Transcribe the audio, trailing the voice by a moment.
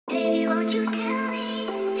won't you tell me?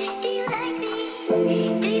 Do you like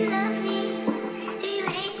me? Do you love me? Do you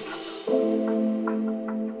hate me?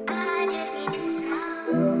 I just need to know.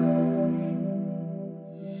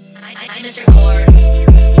 I miss your core.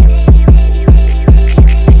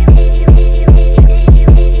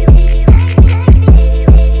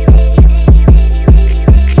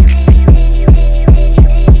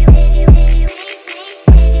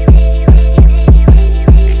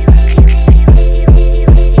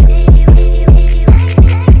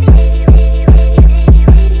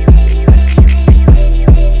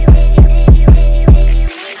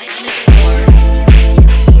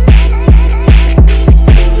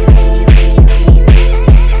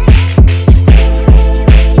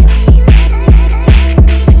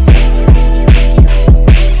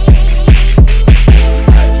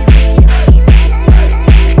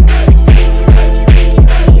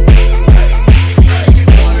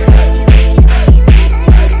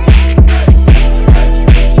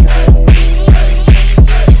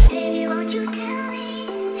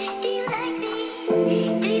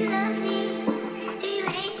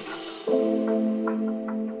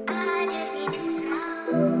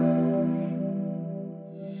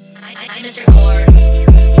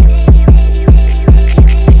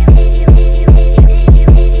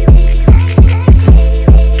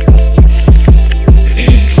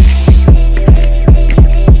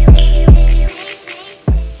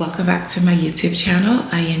 Welcome back to my YouTube channel.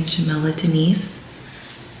 I am Jamelia Denise.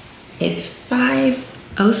 It's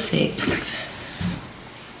 5:06.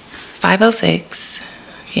 5:06.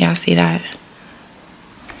 Can y'all see that?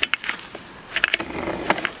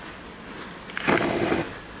 I'm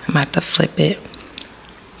about to flip it.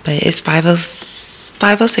 But it's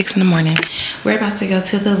 5:06 in the morning. We're about to go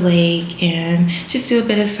to the lake and just do a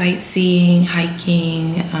bit of sightseeing,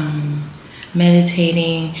 hiking,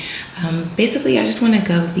 meditating. Basically, I just want to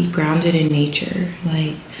go be grounded in nature.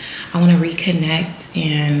 Like, I want to reconnect,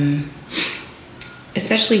 and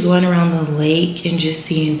especially going around the lake and just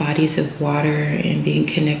seeing bodies of water and being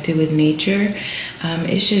connected with nature.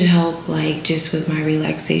 It should help, like, just with my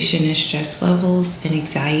relaxation and stress levels and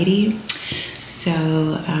anxiety. So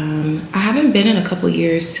I haven't been in a couple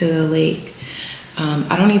years to the lake.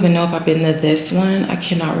 I don't even know if I've been to this one. I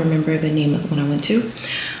cannot remember the name of the one I went to.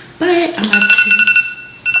 But I'm about to,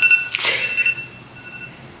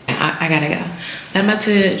 I gotta go. I'm about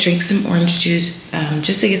to drink some orange juice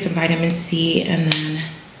just to get some vitamin C and then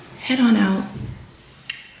head on out.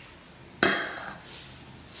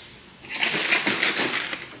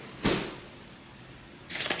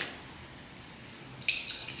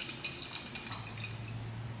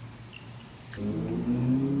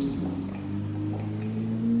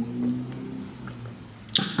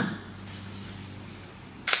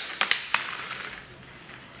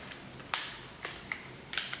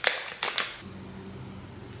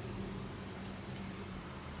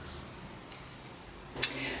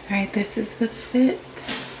 All right, this is the fit.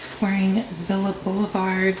 Wearing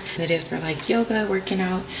VillaBlvd. It is for like yoga, working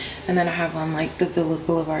out, and then I have on like the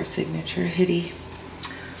VillaBlvd signature hoodie.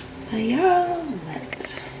 But yeah,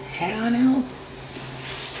 let's head on out.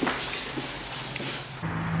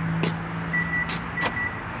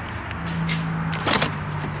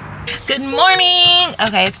 Good morning.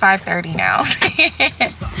 Okay, it's 5:30 now.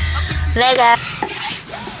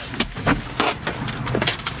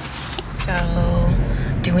 So,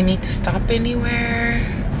 do we need to stop anywhere?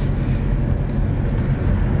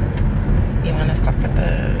 You want to stop at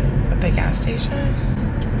the gas station?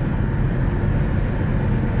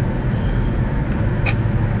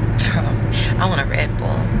 I want a Red Bull.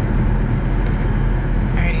 I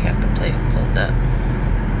already got the place pulled up.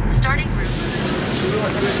 Starting route.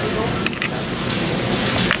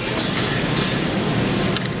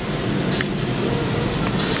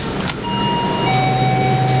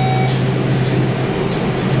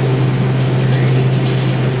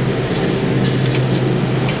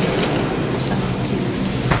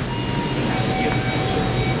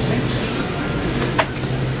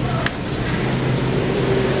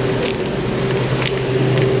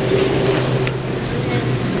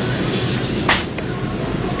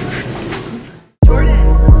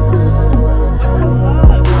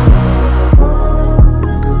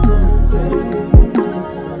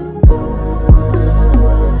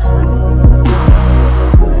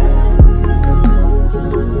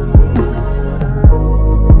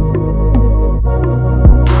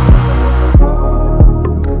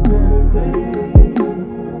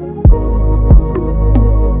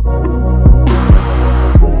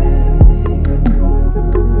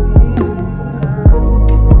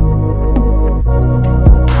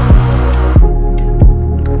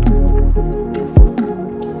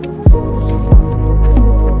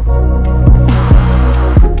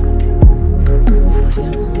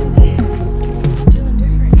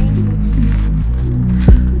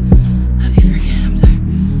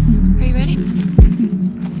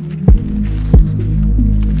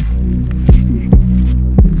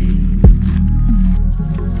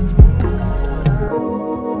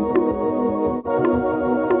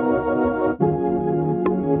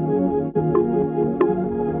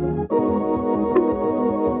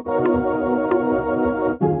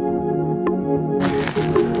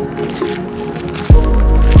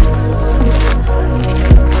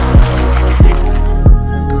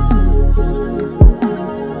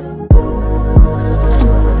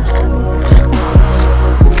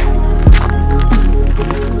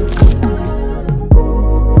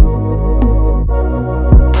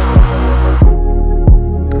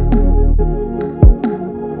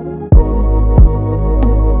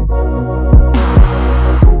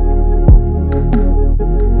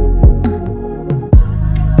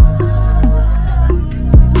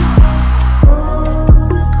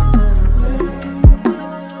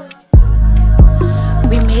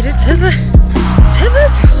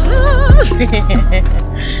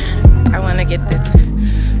 I want to get this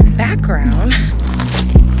background.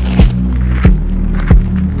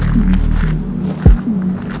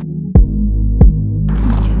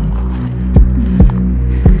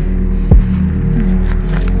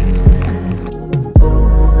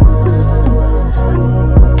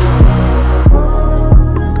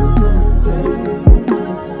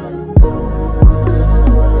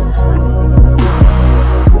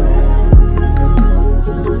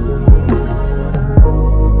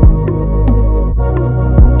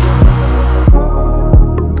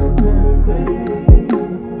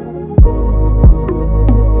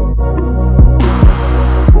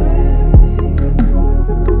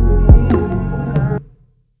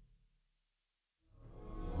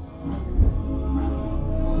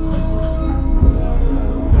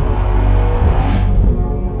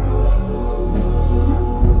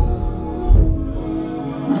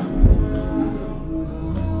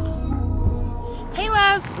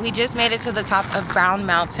 We just made it to the top of Brown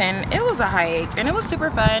Mountain. It was a hike and it was super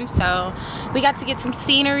fun. So we got to get some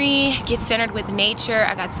scenery, get centered with nature.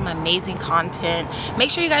 I got some amazing content. Make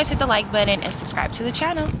sure you guys hit the like button and subscribe to the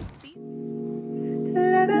channel. See?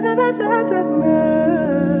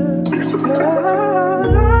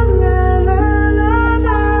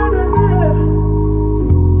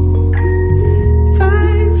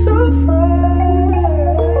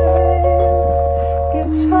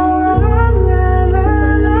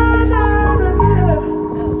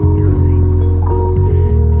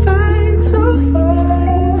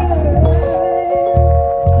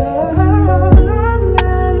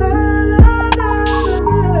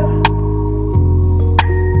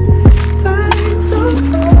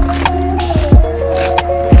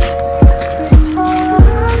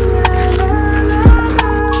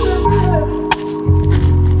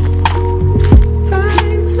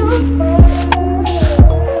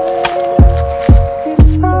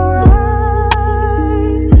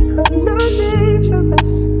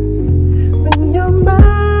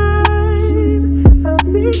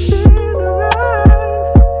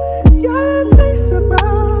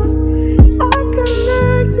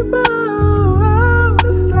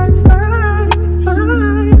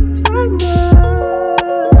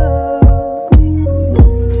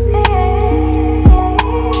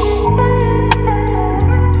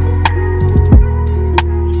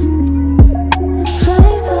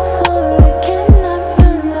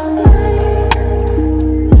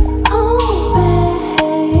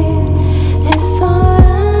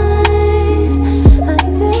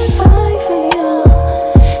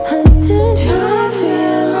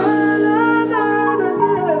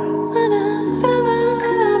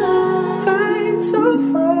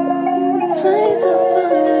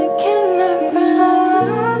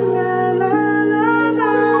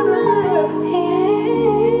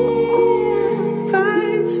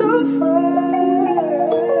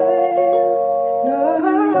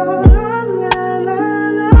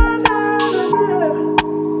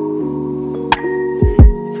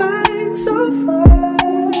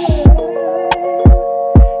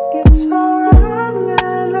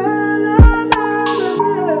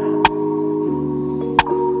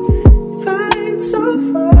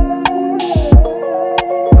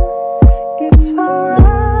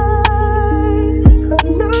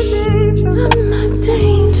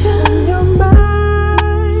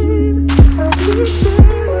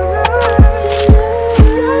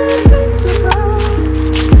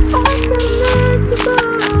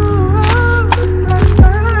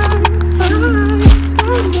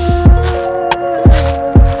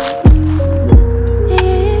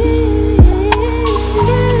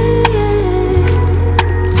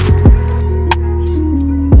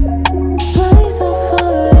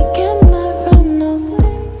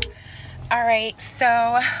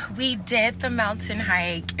 So we did the mountain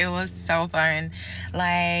hike. It was so fun.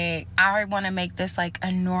 Like, I want to make this like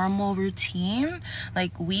a normal routine,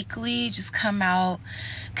 like weekly, just come out,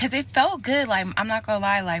 because it felt good. Like, I'm not gonna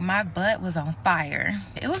lie, like my butt was on fire.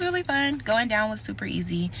 It was really fun. Going down was super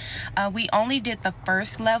easy. We only did the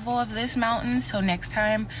first level of this mountain, so next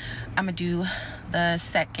time I'm gonna do the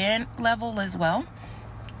second level as well.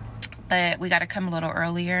 But we got to come a little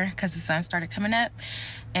earlier because the sun started coming up,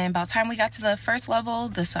 and by the time we got to the first level,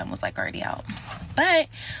 the sun was like already out. But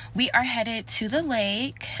we are headed to the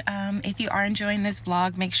lake. If you are enjoying this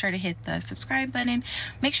vlog, make sure to hit the subscribe button,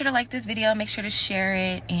 make sure to like this video, make sure to share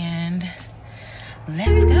it, and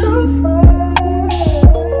let's go.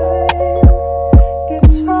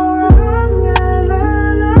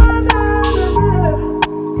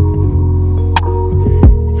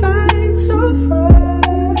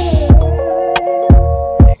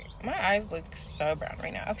 Look so brown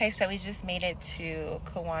right now. Okay, so So we just made it to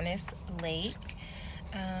Kiwanis Lake.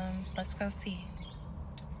 Let's go see.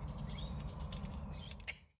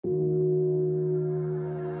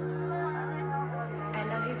 I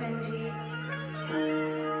love you, Benji.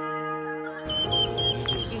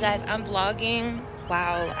 You guys, I'm vlogging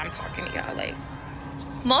while I'm talking to y'all, like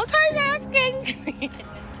multitasking.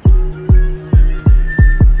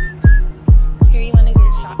 Here, you want to get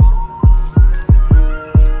a shot?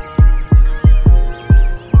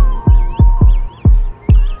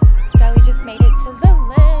 So we just made it to the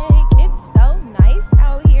lake. It's so nice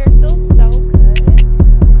out here. It feels so good.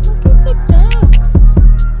 Look at the ducks.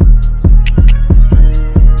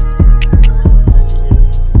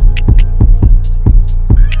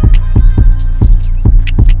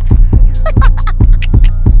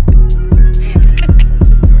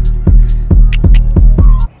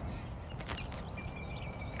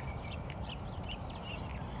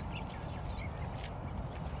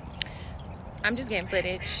 I'm just getting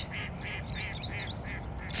footage.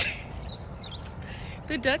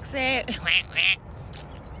 The duck said,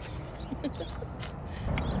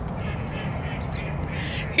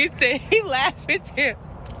 he said he laughed at him.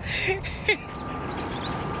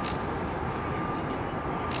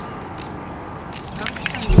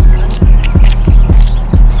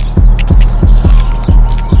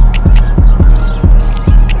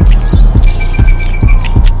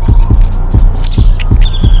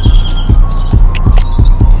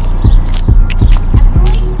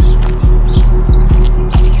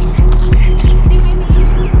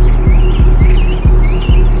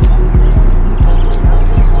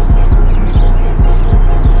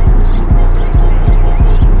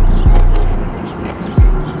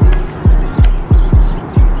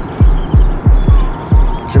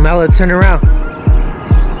 Jamelia, turn around.